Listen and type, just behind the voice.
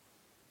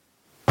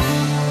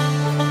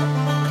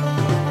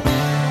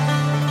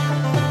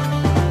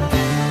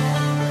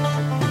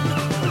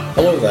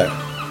there,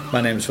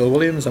 my name's Phil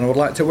Williams and I would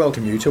like to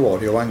welcome you to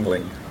Audio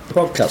Angling, the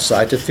podcast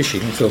site of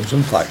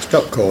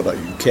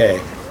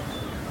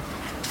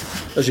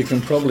fishingfilmsandfacts.co.uk. As you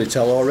can probably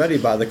tell already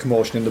by the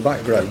commotion in the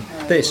background,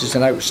 this is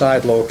an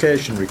outside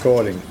location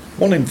recording,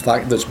 one in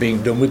fact that's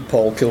being done with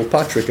Paul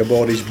Kilpatrick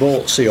aboard his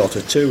boat Sea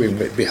Otter 2 in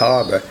Whitby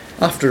Harbour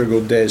after a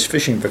good day's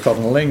fishing for cod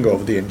and ling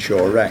over the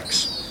inshore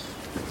wrecks.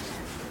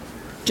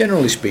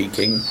 Generally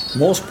speaking,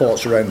 most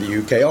ports around the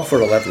UK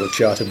offer a level of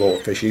charter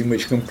boat fishing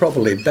which can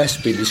probably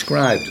best be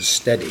described as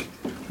steady.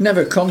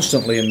 Never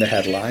constantly in the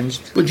headlines,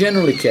 but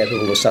generally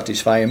capable of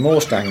satisfying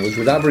most anglers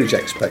with average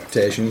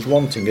expectations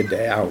wanting a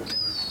day out.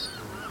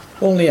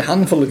 Only a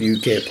handful of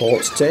UK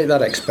ports take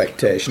that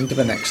expectation to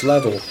the next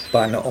level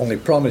by not only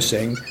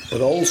promising,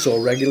 but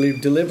also regularly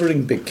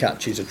delivering big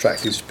catches,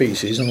 attractive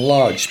species and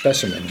large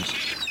specimens.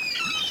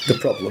 The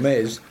problem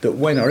is that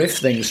when or if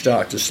things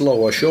start to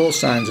slow or show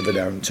signs of a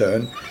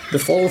downturn, the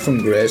fall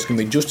from grace can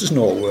be just as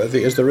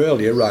noteworthy as their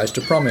earlier rise to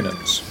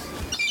prominence.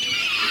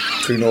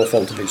 Through no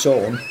fault of its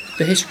own,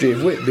 the history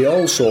of Whitby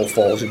also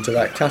falls into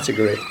that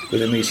category,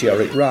 with a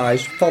meteoric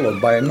rise followed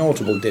by a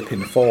notable dip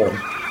in form.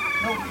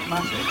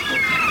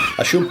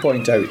 I should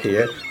point out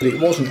here that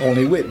it wasn't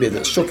only Whitby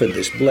that suffered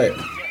this blip.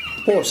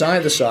 Ports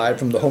either side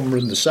from the Humber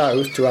in the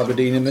south to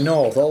Aberdeen in the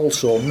north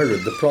also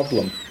mirrored the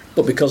problem.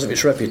 But because of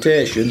its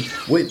reputation,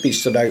 Whitby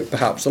stood out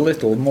perhaps a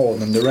little more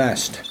than the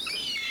rest.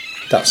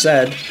 That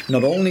said,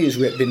 not only is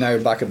Whitby now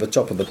back at the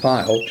top of the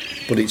pile,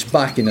 but it's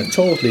back in a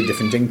totally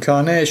different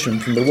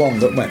incarnation from the one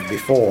that went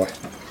before.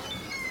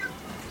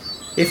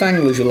 If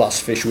anglers who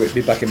last fished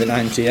Whitby back in the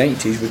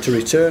 1980s were to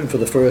return for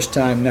the first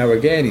time now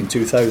again in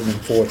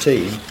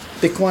 2014,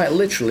 they quite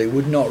literally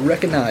would not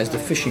recognise the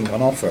fishing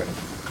on offer.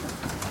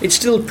 It's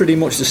still pretty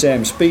much the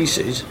same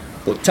species,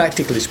 but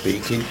tactically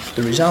speaking,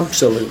 there is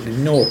absolutely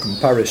no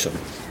comparison.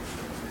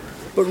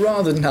 But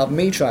rather than have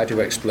me try to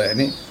explain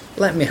it,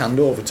 let me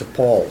hand over to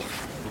Paul.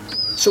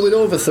 So with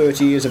over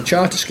 30 years of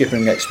charter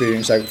skipping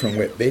experience out from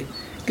Whitby,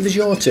 give us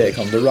your take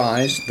on the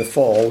rise, the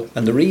fall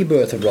and the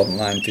rebirth of rod and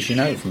line fishing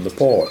out from the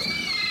port.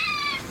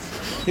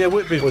 Yeah,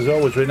 Whitby was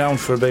always renowned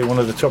for being one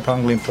of the top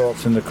angling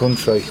ports in the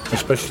country,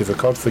 especially for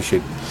cod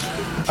fishing.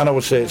 And I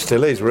would say it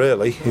still is,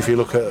 really, if you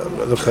look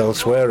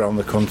elsewhere around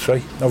the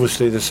country.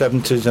 Obviously the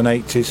 70s and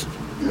 80s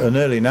and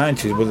early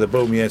 90s were the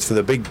boom years for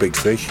the big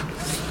fish.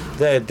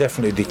 They had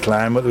definitely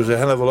declined, but there was a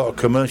hell of a lot of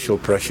commercial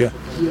pressure,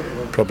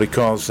 probably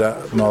caused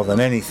that more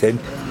than anything.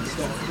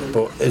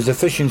 But as the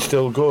fishing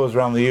still goes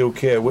around the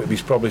UK,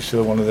 Whitby's probably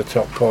still one of the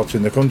top ports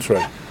in the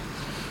country.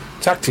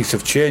 Tactics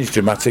have changed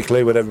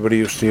dramatically, where everybody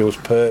used to use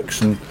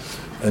perks and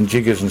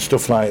jiggers and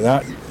stuff like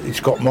that. It's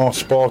got more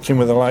sporting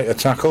with a lighter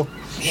tackle,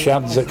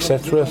 shads,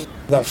 etc.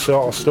 That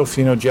sort of stuff,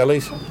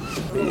 jellies.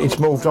 It's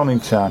moved on in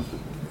time.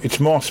 It's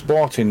more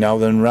sporting now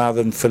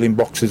rather than filling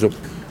boxes up.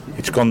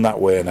 It's gone that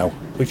way now,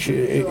 which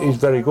is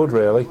very good,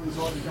 really.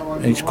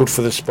 And it's good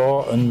for the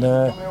sport, and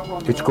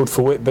it's good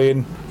for Whitby.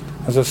 And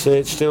as I say,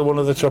 it's still one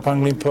of the top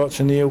angling ports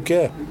in the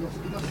UK.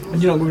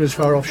 And you're not going as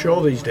far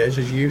offshore these days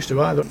as you used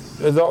to either.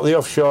 A lot of the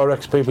offshore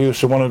wrecks, people used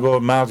to want to go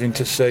miles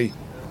into sea.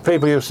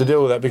 People used to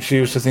do that because you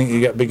used to think you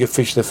get bigger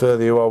fish the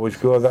further you always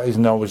go. That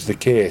isn't always the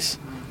case.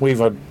 We've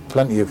had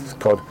plenty of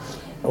cod.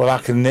 Well, I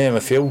can name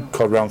a few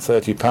cod around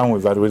 £30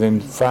 we've had within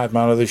 5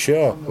 miles of the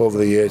shore over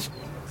the years.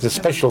 The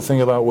special thing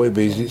about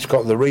Whitby is it's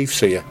got the reefs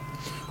here,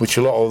 which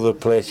a lot of other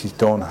places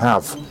don't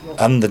have,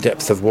 and the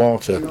depth of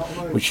water,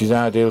 which is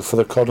ideal for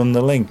the cod and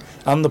the ling,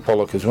 and the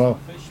pollock as well.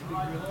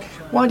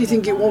 Why do you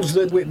think it was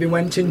that Whitby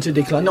went into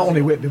decline? Not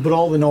only Whitby, but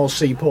all the North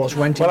Sea ports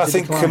went into decline. Well, I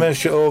think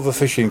commercial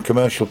overfishing,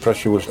 commercial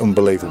pressure was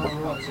unbelievable.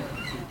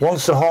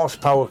 Once the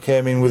horsepower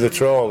came in with the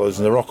trawlers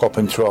and the rock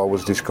hopping trawl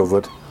was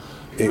discovered,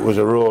 it was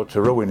a road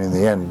to ruin in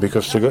the end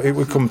because it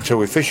would become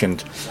too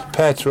efficient.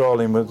 Pair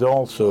trawling was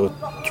also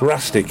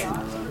drastic.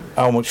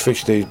 How much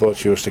fish these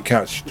boats used to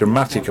catch,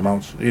 dramatic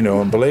amounts,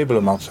 unbelievable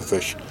amounts of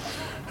fish.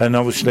 And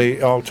obviously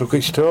it all took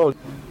its toll.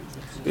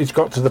 It's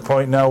got to the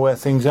point now where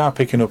things are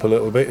picking up a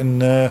little bit, and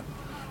the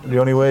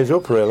only way is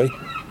up, really.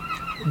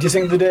 Do you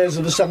think the days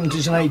of the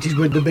 70s and 80s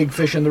with the big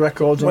fish and the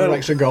records and the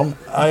wrecks are gone?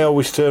 I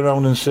always turn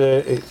around and say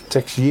it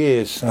takes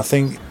years. I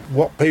think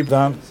what people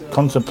aren't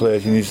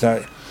contemplating is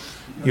that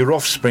your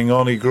offspring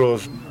only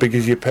grows big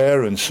as your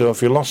parents, so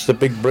if you lost the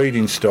big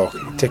breeding stock,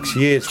 it takes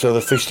years for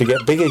the fish to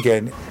get big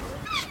again.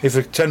 If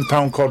a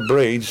 £10 cod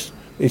breeds,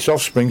 its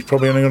offspring's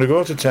probably only going to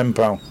go to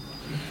 £10.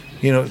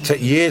 It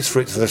takes years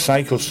for the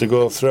cycles to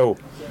go through.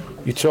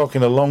 You're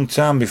talking a long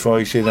time before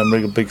you see them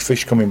real big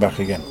fish coming back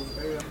again.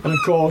 And of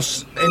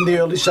course, in the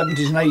early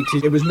 70s and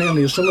 80s, it was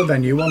mainly a summer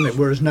venue, wasn't it?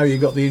 Whereas now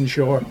you've got the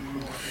inshore.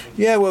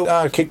 Yeah, well,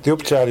 I kicked the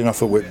uptiding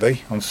off at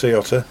Whitby on Sea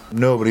Otter.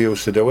 Nobody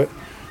used to do it.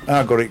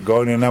 I got it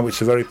going, and now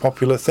it's a very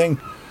popular thing.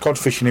 Cod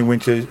fishing in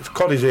winter,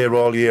 cod is here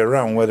all year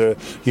round, whether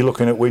you're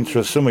looking at winter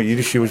or summer, you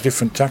just use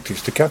different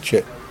tactics to catch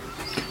it.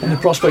 And the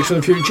prospects for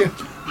the future?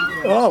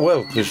 Oh,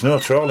 well, there's no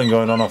trawling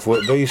going on off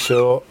Whitby,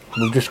 so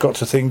we've just got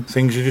to think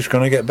things are just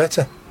going to get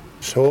better.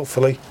 So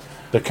hopefully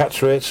the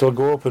catch rates will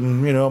go up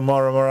and,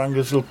 more and more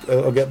anglers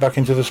will get back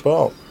into the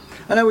sport.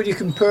 And how would you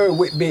compare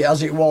Whitby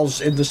as it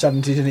was in the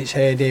 70s in its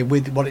heyday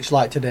with what it's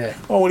like today?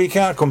 Oh, well, you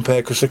can't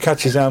compare because the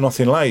catches are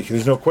nothing like.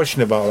 There's no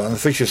question about that. And the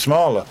fish are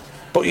smaller.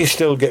 But you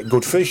still get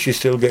good fish, you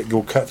still get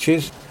good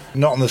catches.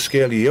 Not on the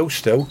scale you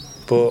used to,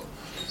 but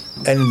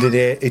end of the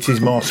day, it is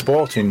more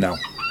sporting now.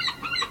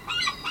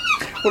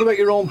 What about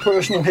your own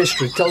personal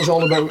history? Tell us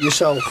all about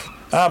yourself.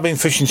 I've been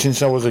fishing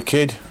since I was a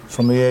kid,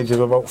 from the age of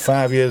about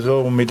 5 years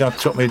old, when my dad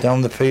took me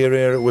down the pier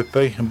here at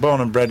Whitby. I'm born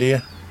and bred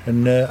here,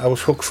 and I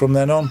was hooked from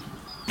then on.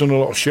 Done a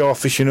lot of shore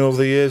fishing over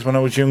the years when I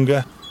was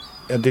younger.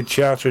 I did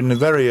charter in the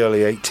very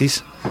early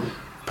 80s,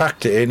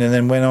 packed it in and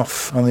then went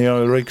off on the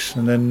oil rigs,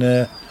 and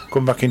then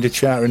come back into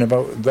chartering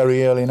about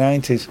very early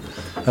 90s,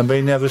 and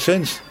been there ever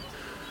since.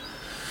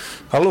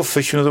 I love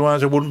fishing,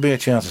 otherwise I wouldn't be a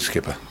charter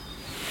skipper.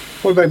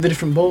 What about the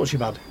different boats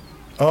you've had?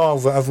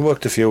 Oh, I've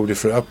worked a few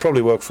different. I've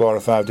probably worked 4 or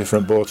 5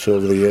 different boats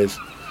over the years.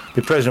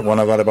 The present one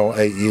I've had about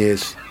 8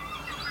 years.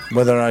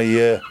 Whether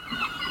I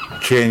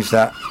change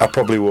that, I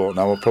probably won't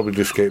now. I'll probably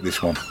just keep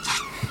this one.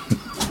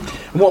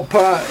 And what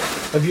part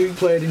have you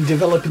played in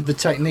developing the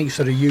techniques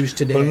that are used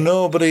today? Well,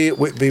 nobody at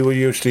Whitby were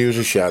used to use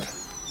a shad.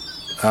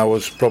 I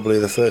was probably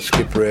the first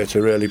skipper here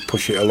to really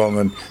push it along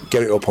and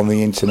get it up on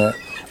the internet.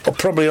 But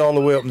probably all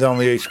the way up and down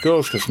the East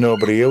Coast, because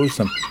nobody used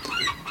them.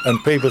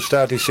 And people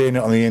started seeing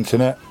it on the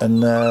internet,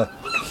 and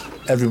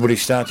everybody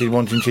started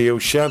wanting to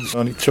use shads,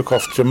 and it took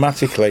off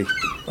dramatically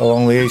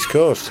along the East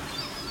Coast.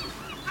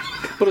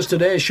 But as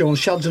today's shown,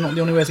 shads are not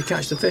the only way to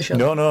catch the fish, are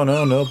they?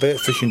 No. Bait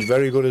fishing's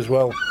very good as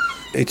well.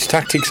 It's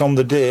tactics on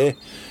the day.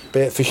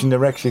 Bait fishing the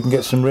wrecks, you can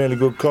get some really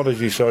good cod,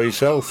 as you saw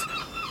yourself.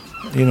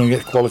 You know,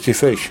 get quality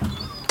fish.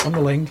 And the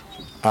ling.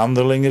 And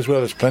the ling as well.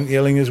 There's plenty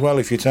of ling as well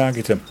if you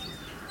target them.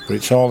 But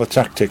it's all the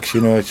tactics,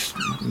 you know, it's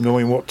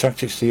knowing what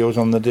tactics to use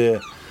on the day.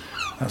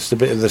 That's the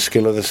bit of the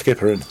skill of the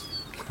skipper and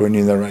going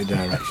in the right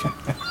direction.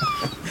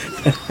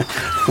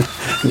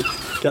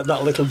 Get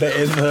that little bit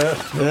in there.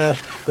 Yeah,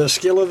 the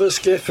skill of the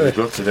skipper. You've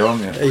got to do,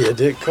 haven't you? You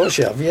do, of course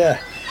you have, yeah.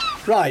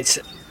 Right,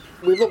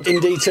 we've looked in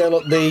detail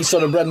at the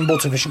sort of bread and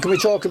butter fishing. Can we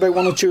talk about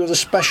one or two of the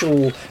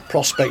special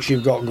prospects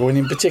you've got going,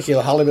 in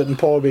particular halibut and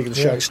porbeagle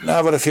sharks? Now,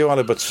 I've had a few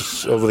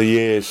halibuts over the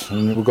years,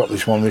 and we've got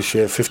this one this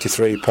year,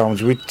 53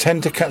 pounds. We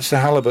tend to catch the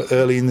halibut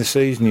early in the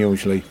season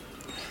usually.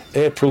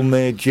 April,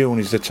 May, June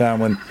is the time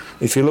when,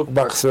 if you look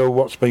back through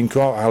what's been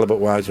caught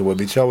halibut-wise at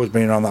Whitby, it's always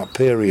been around that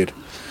period.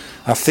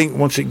 I think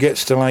once it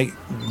gets to like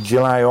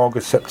July,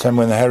 August,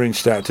 September, when the herrings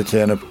start to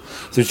turn up,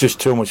 there's just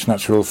too much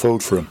natural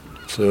food for them.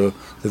 So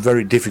they're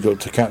very difficult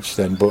to catch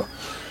then, but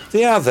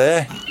they are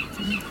there.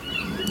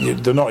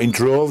 They're not in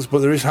droves, but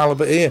there is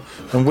halibut here,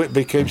 and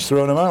Whitby keeps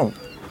throwing them out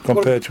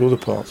compared to other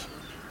ports.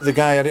 The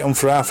guy had it on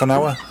for half an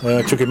hour.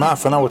 Took him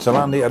half an hour to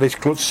land it. Had his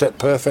clutch set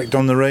perfect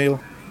on the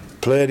reel.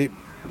 Played it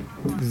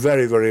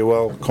very, very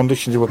well.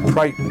 Conditions were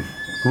quite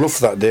rough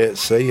that day at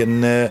sea,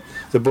 and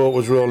the boat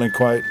was rolling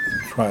quite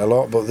a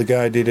lot, but the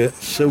guy did a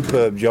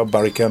superb job,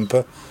 Barry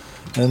Kemper,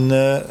 and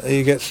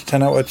he gets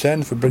 10 out of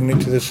 10 for bringing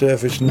it to the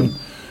surface,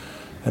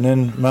 and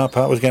then my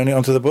part was getting it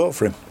onto the boat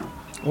for him.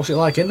 What's it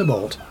like in the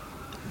boat?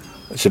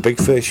 It's a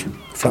big fish,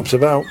 flaps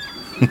about.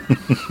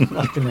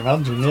 I can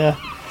imagine, yeah.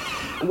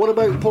 What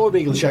about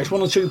porbeagle sharks?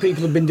 1 or 2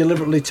 people have been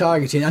deliberately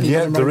targeting and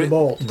Yeah, around the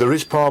boat. there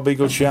is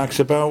porbeagle sharks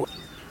about.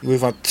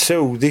 We've had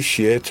 2 this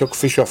year, took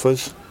fish off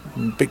us,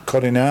 big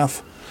cod in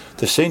half.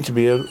 There seem to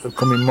be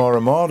coming more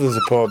and more, there's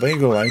a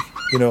porbeagle, like,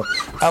 you know.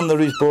 And there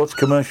is boats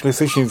commercially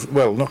fishing,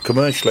 well, not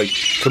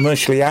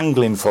commercially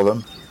angling for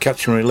them.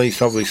 Catch and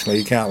release, obviously,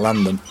 you can't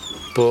land them.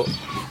 But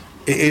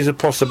it is a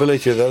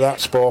possibility that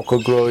that sport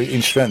could grow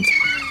in strength,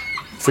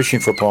 fishing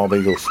for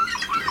porbeagles.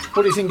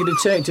 What do you think it'd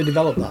take to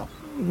develop that?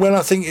 Well,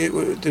 I think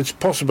it's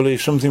possibly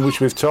something which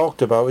we've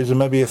talked about, is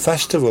maybe a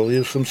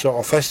festival, some sort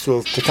of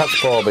festival to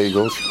catch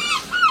porbeagles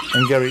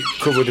and get it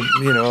covered,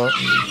 you know,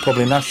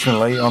 probably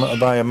nationally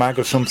by a mag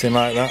or something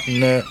like that,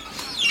 and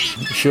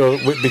sure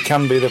Whitby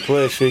can be the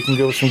place where you can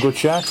go with some good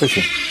shark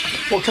fishing.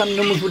 What kind of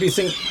numbers would you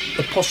think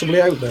are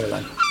possibly out there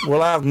then?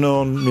 Well, I've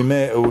known my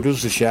mate who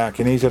does the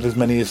sharking, he's had as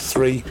many as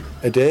 3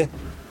 a day,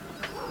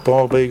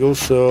 porbeagles,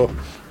 so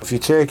if you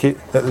take it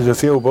that there's a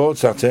few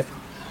boats at it,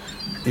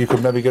 you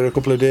could maybe get a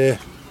couple a day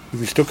if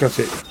you stuck at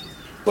it.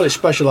 Well, it's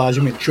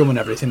specialising with chum and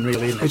everything,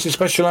 really, isn't it? It's a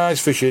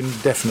specialised fishing,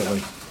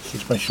 definitely. It's a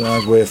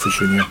specialised way of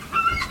fishing, yeah.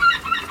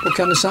 What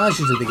kind of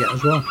sizes do they get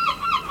as well?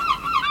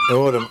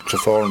 Oh, they're up to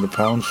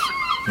 £400,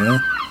 yeah.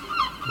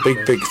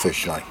 Big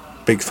fish, like,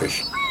 big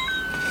fish.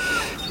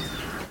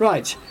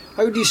 Right,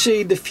 how do you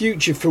see the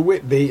future for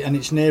Whitby and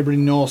its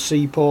neighbouring North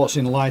Sea ports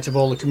in light of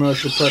all the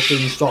commercial pressure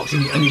and stocks?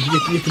 And you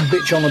can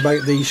bitch on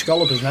about the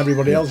scallopers and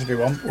everybody else if you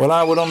want. Well,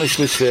 I would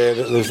honestly say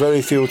that there's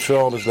very few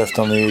trawlers left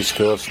on the East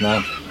Coast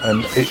now,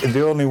 and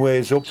the only way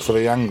is up for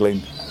the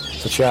angling,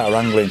 for charter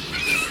angling.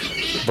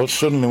 But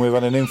suddenly we've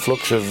had an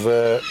influx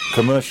of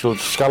commercial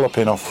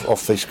scalloping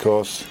off this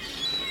coast,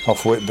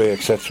 off Whitby,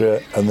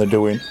 etc., and they're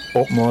doing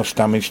utmost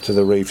damage to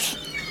the reefs,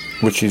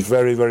 which is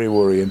very, very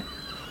worrying.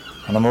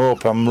 And I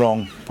hope I'm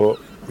wrong, but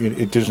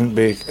it doesn't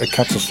be a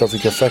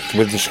catastrophic effect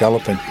with the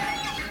scalloping.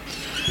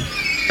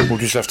 We'll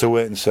just have to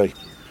wait and see.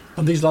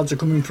 And these lads are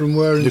coming from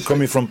where? They're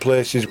coming from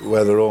places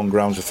where their own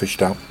grounds are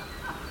fished out.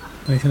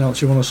 Anything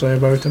else you want to say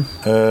about them?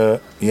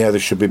 Yeah, they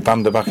should be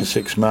banned back at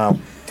 6 mile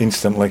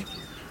instantly.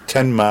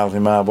 10 miles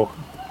in my book.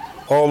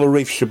 All the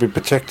reefs should be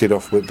protected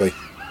off Whitby.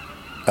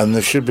 And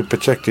they should be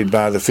protected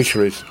by the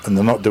fisheries, and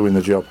they're not doing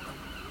the job.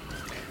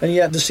 And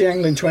yet the Sea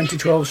Angling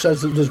 2012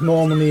 says that there's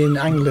more money in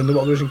angling than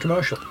what there is in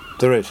commercial.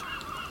 There is.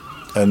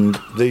 And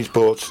these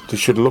boats, they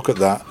should look at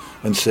that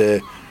and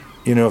say,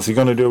 you know, if they're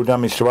going to do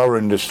damage to our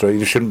industry,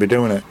 they shouldn't be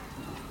doing it.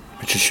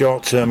 It's a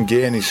short-term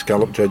gain, is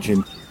scallop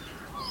dredging.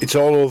 It's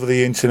all over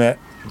the internet,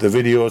 the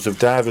videos of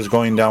divers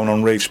going down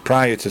on reefs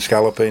prior to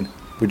scalloping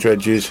with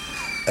dredges,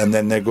 and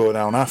then they go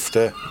down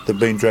after they've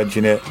been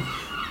dredging it,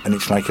 and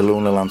it's like a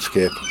lunar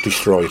landscape,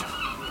 destroyed.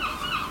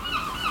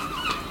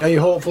 Are you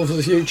hopeful for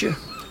the future?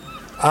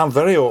 I'm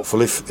very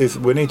hopeful if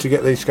we need to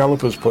get these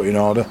scallopers put in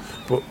order,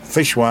 but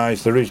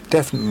fish-wise there is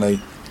definitely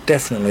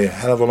a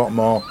hell of a lot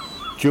more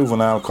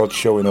juvenile cod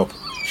showing up,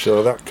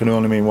 so that can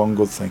only mean one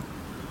good thing: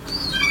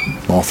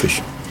 more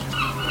fish.